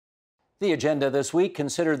The agenda this week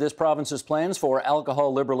considered this province's plans for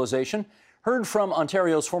alcohol liberalization, heard from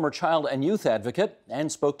Ontario's former child and youth advocate,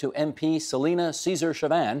 and spoke to MP Celina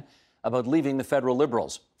Caesar-Chavannes about leaving the federal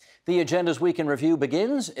Liberals. The agenda's Week in Review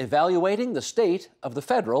begins evaluating the state of the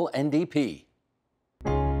federal NDP.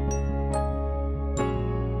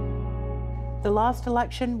 The last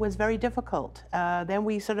election was very difficult. Then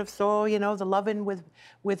we sort of saw, the love-in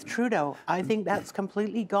with Trudeau. I think that's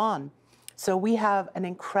completely gone. So we have an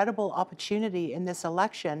incredible opportunity in this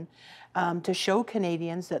election to show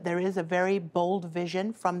Canadians that there is a very bold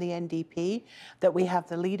vision from the NDP, that we have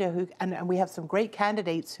the leader who, and we have some great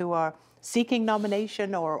candidates who are seeking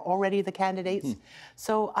nomination or already the candidates.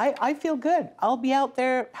 So I feel good. I'll be out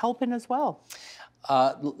there helping as well.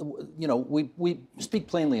 We speak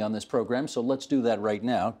plainly on this program, so let's do that right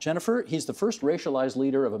now. Jennifer, he's the first racialized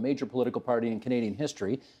leader of a major political party in Canadian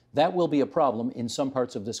history. That will be a problem in some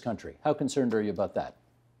parts of this country. How concerned are you about that?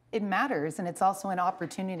 It matters, and it's also an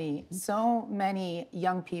opportunity. So many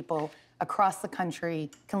young people across the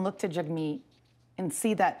country can look to Jagmeet and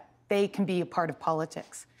see that they can be a part of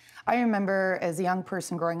politics. I remember as a young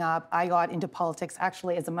person growing up, I got into politics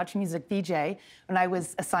actually as a Much Music VJ when I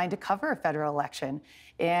was assigned to cover a federal election.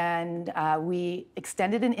 And we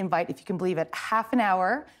extended an invite, if you can believe it, half an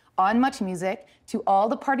hour on Much Music to all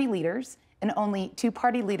the party leaders, and only 2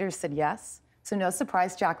 party leaders said yes. So no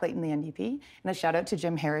surprise, Jack Layton, the NDP, and a shout out to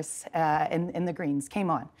Jim Harris in the Greens came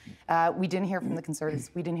on. We didn't hear from the Conservatives,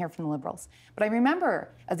 we didn't hear from the Liberals. But I remember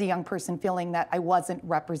as a young person feeling that I wasn't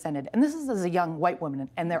represented. And this is as a young white woman,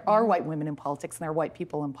 and there are white women in politics, and there are white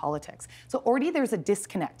people in politics. So already there's a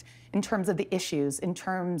disconnect in terms of the issues, in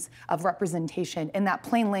terms of representation, in that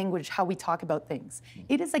plain language, how we talk about things.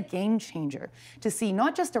 It is a game changer to see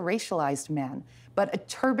not just a racialized man, but a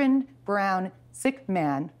turbaned, brown, sick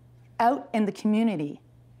man out in the community,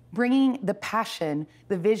 bringing the passion,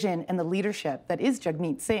 the vision, and the leadership that is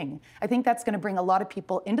Jagmeet Singh. I think that's going to bring a lot of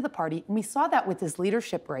people into the party, and we saw that with his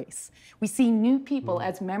leadership race. We see new people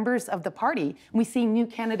as members of the party, and we see new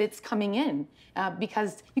candidates coming in,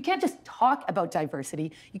 because you can't just talk about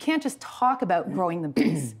diversity, you can't just talk about growing the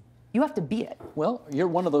base. You have to be it. Well, you're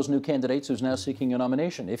one of those new candidates who's now seeking a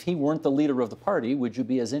nomination. If he weren't the leader of the party, would you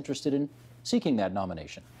be as interested in seeking that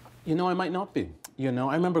nomination? You know, I might not be.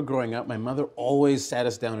 I remember growing up, my mother always sat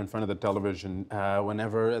us down in front of the television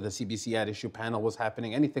whenever the CBC At Issue panel was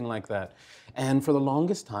happening, anything like that. And for the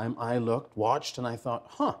longest time, I watched, and I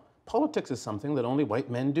thought, politics is something that only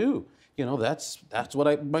white men do. That's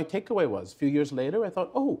what my takeaway was. A few years later, I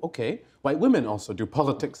thought, oh, okay, white women also do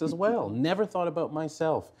politics as well. Never thought about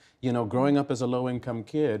myself. Growing up as a low-income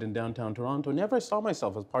kid in downtown Toronto, never saw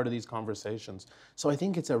myself as part of these conversations. So I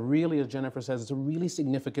think it's as Jennifer says, it's a really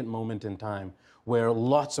significant moment in time where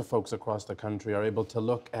lots of folks across the country are able to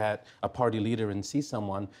look at a party leader and see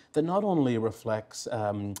someone that not only reflects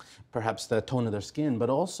perhaps the tone of their skin, but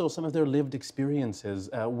also some of their lived experiences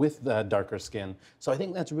with the darker skin. So I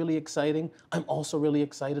think that's really exciting. I'm also really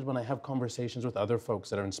excited when I have conversations with other folks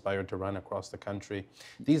that are inspired to run across the country.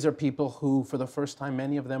 These are people who, for the first time,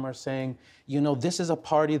 many of them are saying, this is a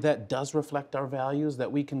party that does reflect our values,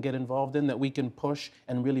 that we can get involved in, that we can push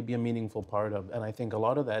and really be a meaningful part of. And I think a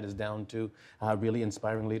lot of that is down to really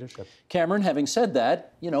inspiring leadership. Cameron, having said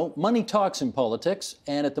that, money talks in politics,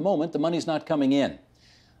 and at the moment, the money's not coming in.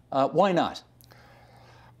 Why not?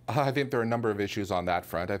 I think there are a number of issues on that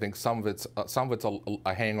front. I think some of it's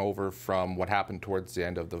a hangover from what happened towards the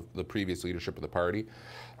end of the previous leadership of the party.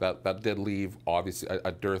 That did leave, obviously,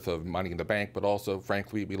 a dearth of money in the bank, but also,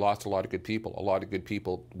 frankly, we lost a lot of good people. A lot of good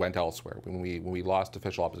people went elsewhere. When we lost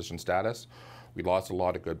official opposition status, we lost a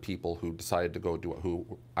lot of good people who decided to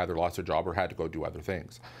who either lost their job or had to go do other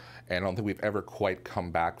things. And I don't think we've ever quite come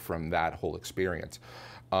back from that whole experience.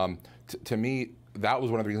 To me, that was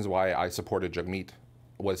one of the reasons why I supported Jagmeet,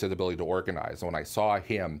 was his ability to organize. And when I saw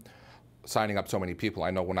him signing up so many people,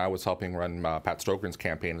 I know when I was helping run Pat Stokering's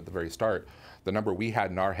campaign at the very start, the number we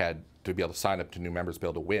had in our head to be able to sign up to new members to be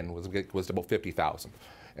able to win was about 50,000.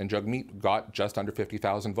 And Jagmeet got just under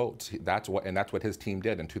 50,000 votes. That's what his team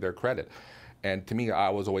did, and to their credit. And to me, I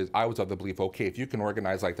was of the belief, okay, if you can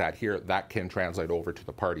organize like that here, that can translate over to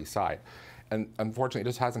the party side. And unfortunately,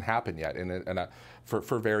 it just hasn't happened yet. And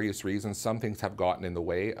for various reasons, some things have gotten in the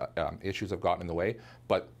way, issues have gotten in the way,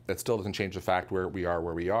 but that still doesn't change the fact where we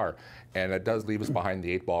are. And it does leave us behind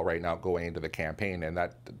the 8 ball right now going into the campaign, and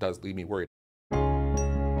that does leave me worried.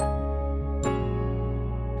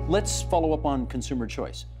 Let's follow up on consumer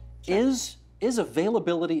choice. Sure. Is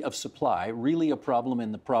availability of supply really a problem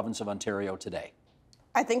in the province of Ontario today?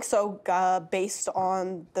 I think so, based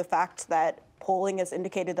on the fact that polling has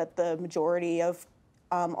indicated that the majority of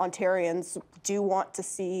Ontarians do want to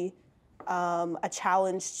see a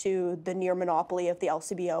challenge to the near monopoly of the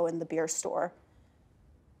LCBO and the beer store.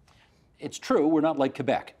 It's true, we're not like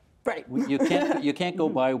Quebec. Right. You can't go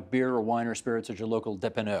buy beer or wine or spirits at your local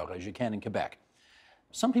dépanneur as you can in Quebec.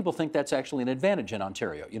 Some people think that's actually an advantage in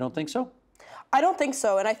Ontario. You don't think so? I don't think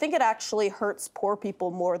so, and I think it actually hurts poor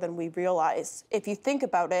people more than we realize. If you think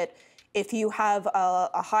about it, if you have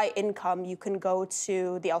a high income, you can go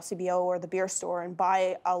to the LCBO or the beer store and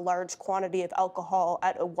buy a large quantity of alcohol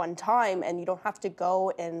at one time, and you don't have to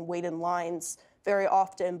go and wait in lines very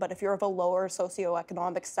often. But if you're of a lower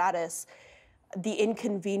socioeconomic status, the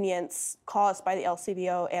inconvenience caused by the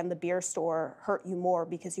LCBO and the beer store hurt you more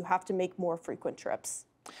because you have to make more frequent trips.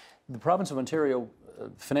 The province of Ontario,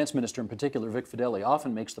 Finance Minister in particular, Vic Fedeli,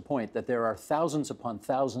 often makes the point that there are thousands upon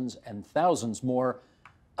thousands and thousands more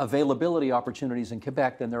availability opportunities in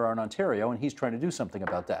Quebec than there are in Ontario, and he's trying to do something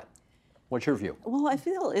about that. What's your view? Well, I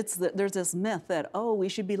feel there's this myth that, oh, we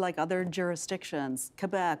should be like other jurisdictions,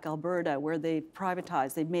 Quebec, Alberta, where they've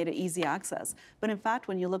privatized, they've made it easy access. But in fact,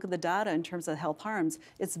 when you look at the data in terms of health harms,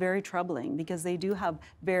 it's very troubling because they do have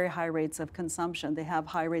very high rates of consumption. They have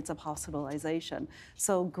high rates of hospitalization.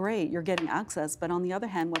 So great, you're getting access. But on the other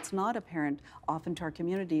hand, what's not apparent often to our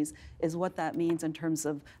communities is what that means in terms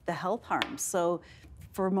of the health harms. So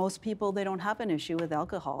for most people, they don't have an issue with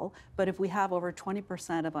alcohol, but if we have over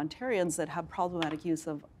 20% of Ontarians that have problematic use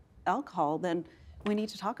of alcohol, then we need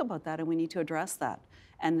to talk about that and we need to address that.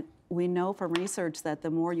 And we know from research that the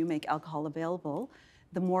more you make alcohol available,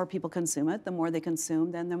 the more people consume it, the more they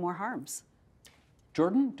consume, then the more harms.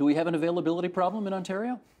 Jordan, do we have an availability problem in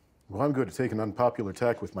Ontario? Well, I'm going to take an unpopular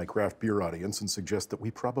tack with my craft beer audience and suggest that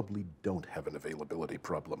we probably don't have an availability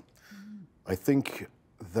problem. I think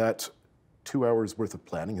that 2 hours worth of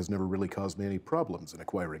planning has never really caused me any problems in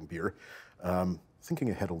acquiring beer. Thinking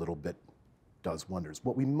ahead a little bit does wonders.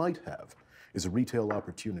 What we might have is a retail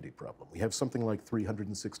opportunity problem. We have something like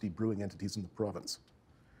 360 brewing entities in the province,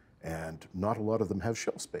 and not a lot of them have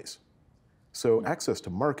shelf space. So access to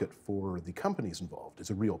market for the companies involved is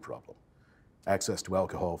a real problem. Access to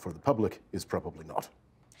alcohol for the public is probably not.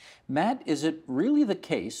 Matt, is it really the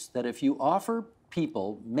case that if you offer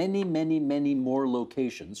people many, many, many more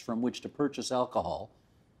locations from which to purchase alcohol,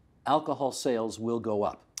 alcohol sales will go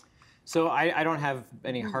up? So I don't have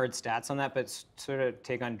any hard stats on that, but sort of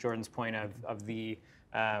take on Jordan's point of the,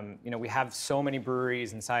 we have so many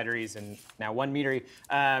breweries and cideries and now one meadery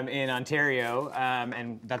in Ontario,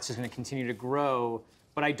 and that's just going to continue to grow.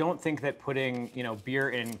 But I don't think that putting beer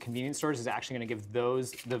in convenience stores is actually going to give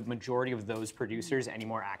the majority of those producers any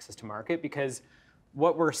more access to market, because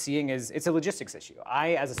what we're seeing is it's a logistics issue.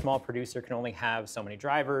 I, as a small producer, can only have so many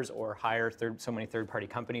drivers or hire so many third-party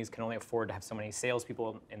companies, can only afford to have so many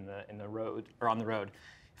salespeople in the road or on the road.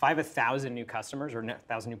 If I have 1,000 new customers or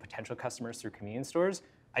 1,000 new potential customers through convenience stores,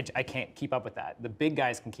 I can't keep up with that. The big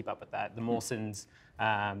guys can keep up with that, the Molsons,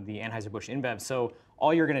 the Anheuser-Busch InBev. So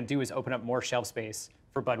all you're going to do is open up more shelf space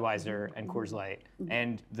for Budweiser and Coors Light.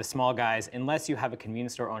 And the small guys, unless you have a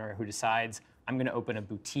convenience store owner who decides, I'm going to open a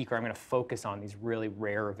boutique, or I'm going to focus on these really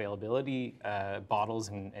rare availability bottles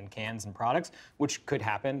and cans and products, which could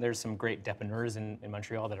happen. There's some great dépanneurs in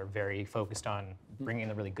Montreal that are very focused on bringing in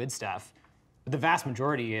the really good stuff. But the vast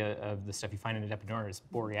majority of the stuff you find in a dépanneur is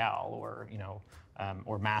Boreal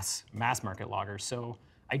or mass market lagers. So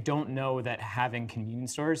I don't know that having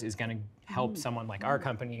convenience stores is going to help someone like our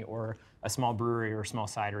company or a small brewery or a small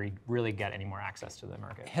cidery really get any more access to the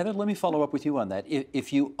market. Heather, let me follow up with you on that.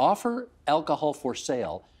 If you offer alcohol for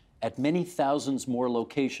sale at many thousands more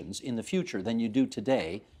locations in the future than you do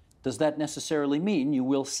today, does that necessarily mean you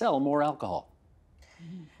will sell more alcohol?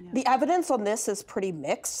 The evidence on this is pretty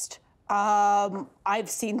mixed. I've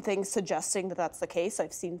seen things suggesting that that's the case.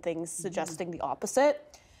 I've seen things suggesting the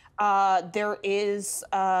opposite. There is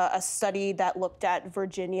a study that looked at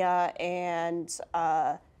Virginia and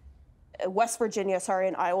West Virginia,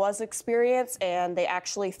 and Iowa's experience, and they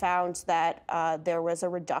actually found that there was a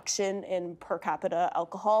reduction in per capita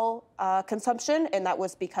alcohol consumption, and that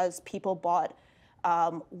was because people bought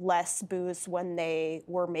less booze when they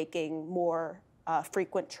were making more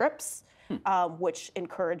frequent trips, which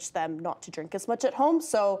encouraged them not to drink as much at home.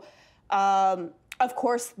 So, of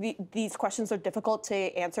course, these questions are difficult to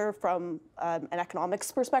answer from an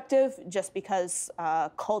economics perspective, just because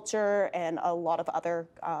culture and a lot of other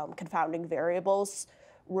confounding variables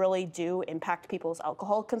really do impact people's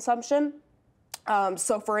alcohol consumption.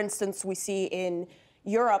 So, for instance, we see in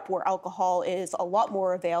Europe, where alcohol is a lot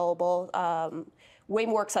more available, way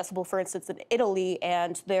more accessible, for instance, in Italy,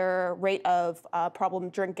 and their rate of problem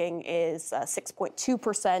drinking is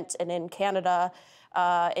 6.2%, and in Canada,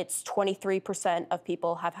 it's 23% of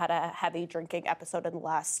people have had a heavy drinking episode in the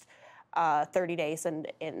last 30 days, and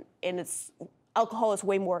it's alcohol is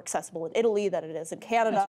way more accessible in Italy than it is in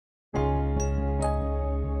Canada.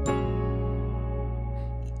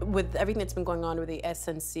 With everything that's been going on with the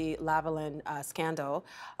SNC-Lavalin scandal,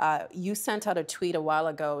 you sent out a tweet a while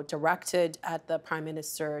ago directed at the Prime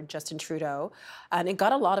Minister, Justin Trudeau, and it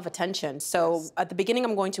got a lot of attention. So yes. At the beginning,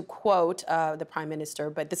 I'm going to quote the Prime Minister,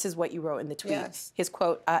 but this is what you wrote in the tweet. Yes. His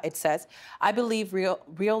quote, it says, "I believe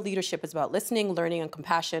real leadership is about listening, learning, and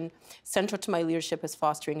compassion. Central to my leadership is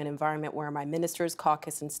fostering an environment where my ministers,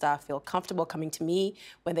 caucus, and staff feel comfortable coming to me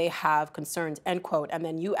when they have concerns," end quote. And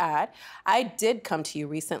then you add, "I did come to you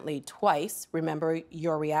recently twice. Remember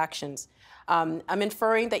your reactions." I'm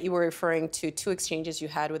inferring that you were referring to two exchanges you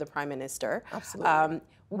had with the Prime Minister. Absolutely.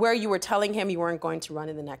 Where you were telling him you weren't going to run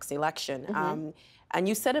in the next election. Mm-hmm. And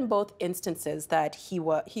you said in both instances that he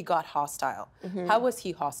got hostile. Mm-hmm. How was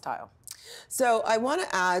he hostile? So I want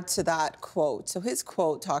to add to that quote. So his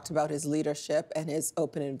quote talked about his leadership and his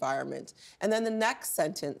open environment. And then the next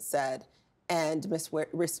sentence said, "And Miss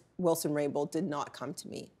Wilson-Raybould did not come to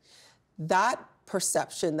me." That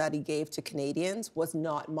perception that he gave to Canadians was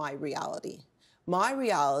not my reality. My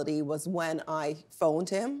reality was when I phoned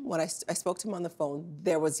him, when I spoke to him on the phone,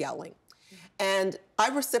 there was yelling. And I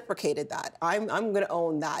reciprocated that. I'm going to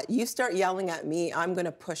own that. You start yelling at me, I'm going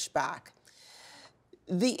to push back.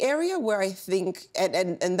 The area where I think,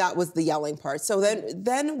 and that was the yelling part. So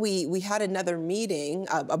then we had another meeting,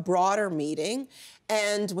 a broader meeting,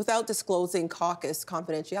 and without disclosing caucus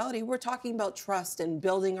confidentiality, we're talking about trust and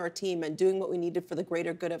building our team and doing what we needed for the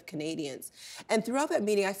greater good of Canadians. And throughout that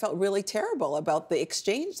meeting, I felt really terrible about the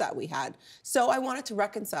exchange that we had. So I wanted to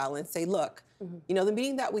reconcile and say, look, you know, the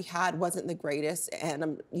meeting that we had wasn't the greatest,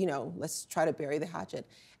 and you know, let's try to bury the hatchet.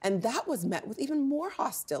 And that was met with even more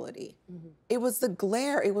hostility. It was the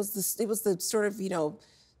glare, it was the sort of, you know,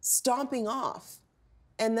 stomping off.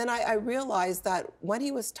 And then I realized that when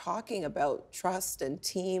he was talking about trust and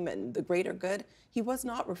team and the greater good, he was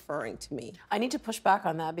not referring to me. I need to push back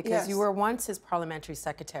on that because you were once his parliamentary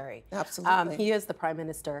secretary. Absolutely. He is the Prime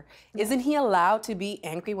Minister. Isn't he allowed to be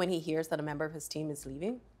angry when he hears that a member of his team is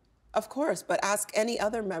leaving? Of course, but ask any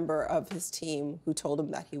other member of his team who told him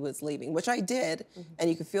that he was leaving, which I did, and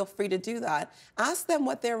you can feel free to do that. Ask them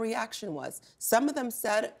what their reaction was. Some of them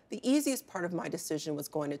said the easiest part of my decision was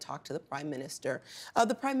going to talk to the Prime Minister.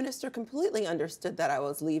 The Prime Minister completely understood that I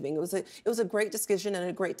was leaving. It was a great decision and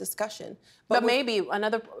a great discussion. But maybe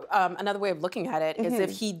another way of looking at it is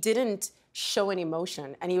if he didn't show any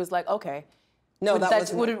emotion and he was like, okay. No,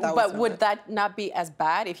 would that not be as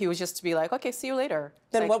bad if he was just to be like, okay, see you later?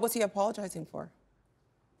 Then what was he apologizing for?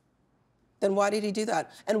 Then why did he do that?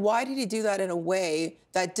 And why did he do that in a way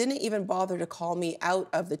that didn't even bother to call me out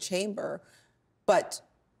of the chamber, but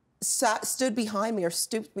stood behind me or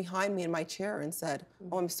stooped behind me in my chair and said,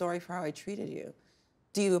 "Oh, I'm sorry for how I treated you."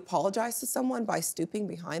 Do you apologize to someone by stooping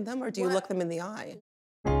behind them, or do you look them in the eye?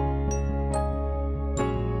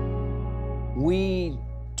 We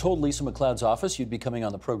told Lisa MacLeod's office you'd be coming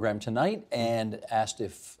on the program tonight and asked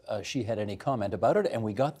if she had any comment about it, and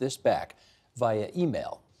we got this back via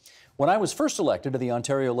email. "When I was first elected to the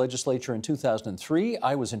Ontario Legislature in 2003,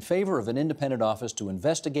 I was in favor of an independent office to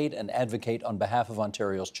investigate and advocate on behalf of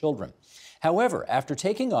Ontario's children. However, after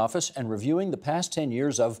taking office and reviewing the past 10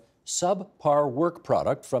 years of subpar work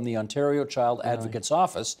product from the Ontario Child Advocate's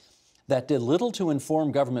Office that did little to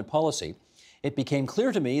inform government policy, it became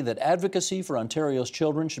clear to me that advocacy for Ontario's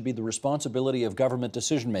children should be the responsibility of government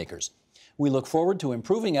decision makers. We look forward to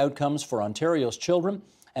improving outcomes for Ontario's children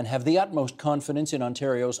and have the utmost confidence in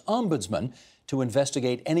Ontario's Ombudsman to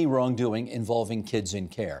investigate any wrongdoing involving kids in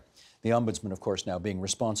care." The Ombudsman, of course, now being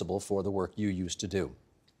responsible for the work you used to do.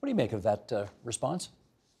 What do you make of that response?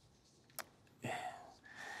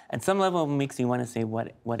 At some level, it makes you want to say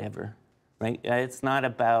whatever, right? It's not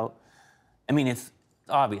about, I mean, it's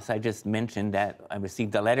obvious. I just mentioned that I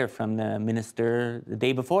received a letter from the minister the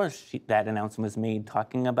day before that announcement was made,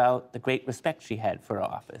 talking about the great respect she had for her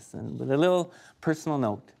office, and with a little personal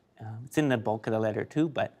note. It's in the bulk of the letter too,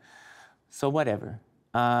 but so whatever.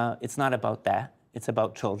 It's not about that. It's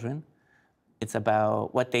about children. It's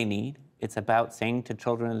about what they need. It's about saying to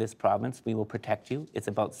children in this province, we will protect you. It's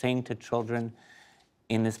about saying to children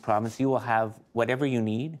in this province, you will have whatever you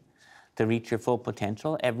need to reach your full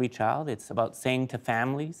potential, every child. It's about saying to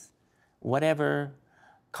families, whatever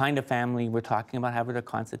kind of family we're talking about, however they're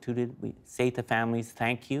constituted, we say to families,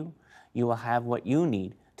 thank you. You will have what you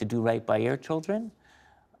need to do right by your children.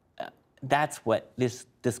 That's what this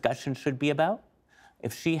discussion should be about.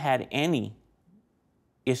 If she had any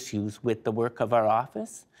issues with the work of our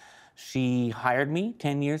office, She hired me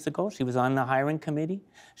 10 years ago. She was on the hiring committee.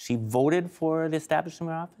 She voted for the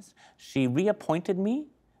establishment of office. She reappointed me,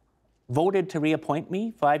 voted to reappoint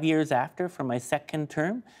me 5 years after for my second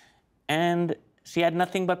term. And she had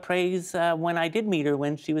nothing but praise when I did meet her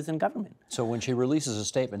when she was in government. So when she releases a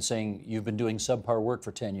statement saying you've been doing subpar work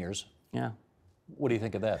for 10 years, yeah, what do you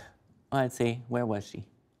think of that? Well, I'd say, where was she?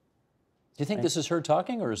 Do you think this is her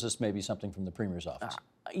talking, or is this maybe something from the Premier's office?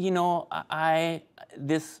 You know,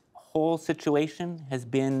 this whole situation has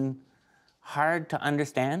been hard to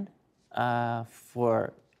understand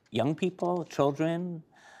for young people, children,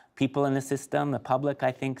 people in the system, the public,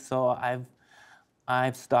 I think. So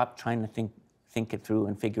I've stopped trying to think it through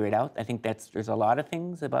and figure it out. I think there's a lot of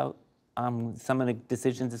things about some of the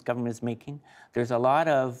decisions this government is making. There's a lot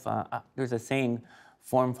of, there's a saying,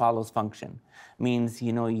 form follows function. Means,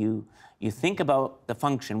 you know, you think about the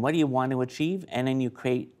function, what do you want to achieve, and then you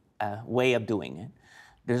create a way of doing it.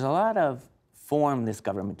 There's a lot of form this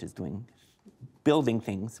government is doing, building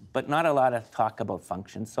things, but not a lot of talk about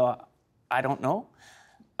function. So I don't know.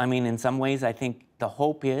 I mean, in some ways, I think the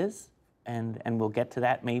hope is, and we'll get to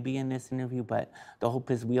that maybe in this interview, but the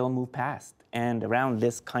hope is we'll move past and around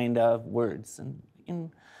this kind of words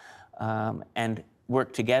and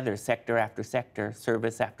work together, sector after sector,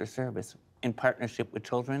 service after service, in partnership with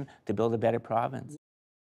children to build a better province.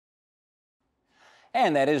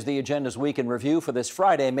 And that is the Agenda's Week in Review for this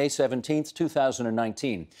Friday, May 17th,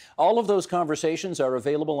 2019. All of those conversations are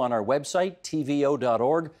available on our website,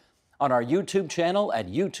 tvo.org, on our YouTube channel at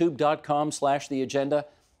youtube.com/theagenda,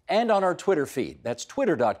 and on our Twitter feed. That's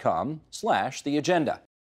twitter.com/theagenda.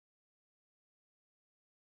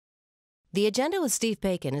 The Agenda with Steve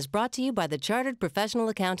Bacon is brought to you by the Chartered Professional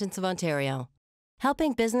Accountants of Ontario,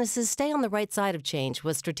 helping businesses stay on the right side of change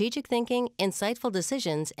with strategic thinking, insightful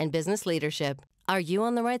decisions, and business leadership. Are you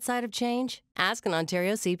on the right side of change? Ask an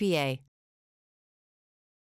Ontario CPA.